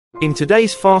In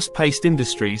today's fast-paced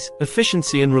industries,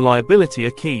 efficiency and reliability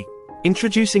are key.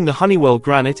 Introducing the Honeywell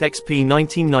Granit XP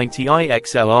 1990i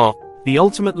XLR, the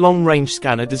ultimate long-range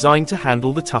scanner designed to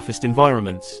handle the toughest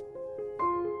environments.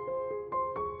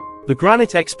 The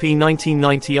Granit XP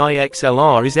 1990i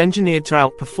XLR is engineered to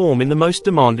outperform in the most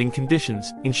demanding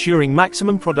conditions, ensuring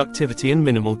maximum productivity and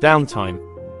minimal downtime.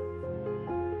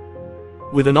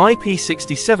 With an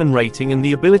IP67 rating and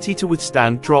the ability to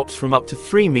withstand drops from up to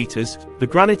 3 meters, the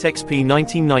Granit XP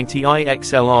 1990i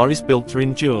XLR is built to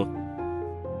endure.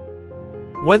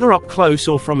 Whether up close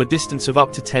or from a distance of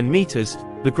up to 10 meters,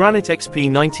 the Granit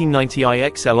XP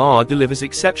 1990i XLR delivers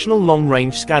exceptional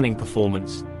long-range scanning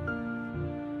performance.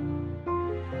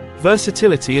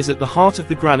 Versatility is at the heart of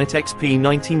the Granit XP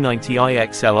 1990i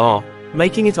XLR,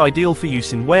 making it ideal for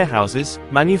use in warehouses,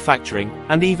 manufacturing,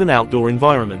 and even outdoor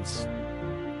environments.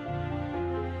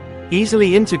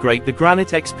 Easily integrate the Granit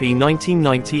XP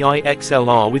 1990i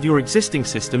XLR with your existing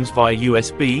systems via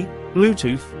USB,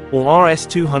 Bluetooth, or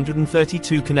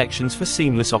RS-232 connections for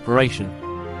seamless operation.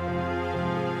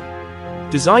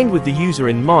 Designed with the user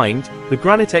in mind, the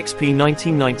Granit XP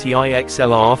 1990i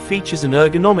XLR features an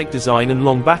ergonomic design and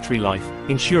long battery life,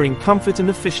 ensuring comfort and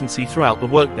efficiency throughout the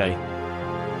workday.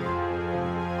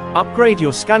 Upgrade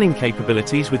your scanning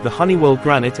capabilities with the Honeywell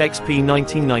Granit XP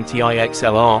 1990i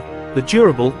XLR, the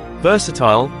durable,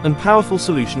 versatile, and powerful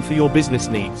solution for your business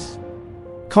needs.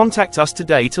 Contact us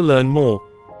today to learn more.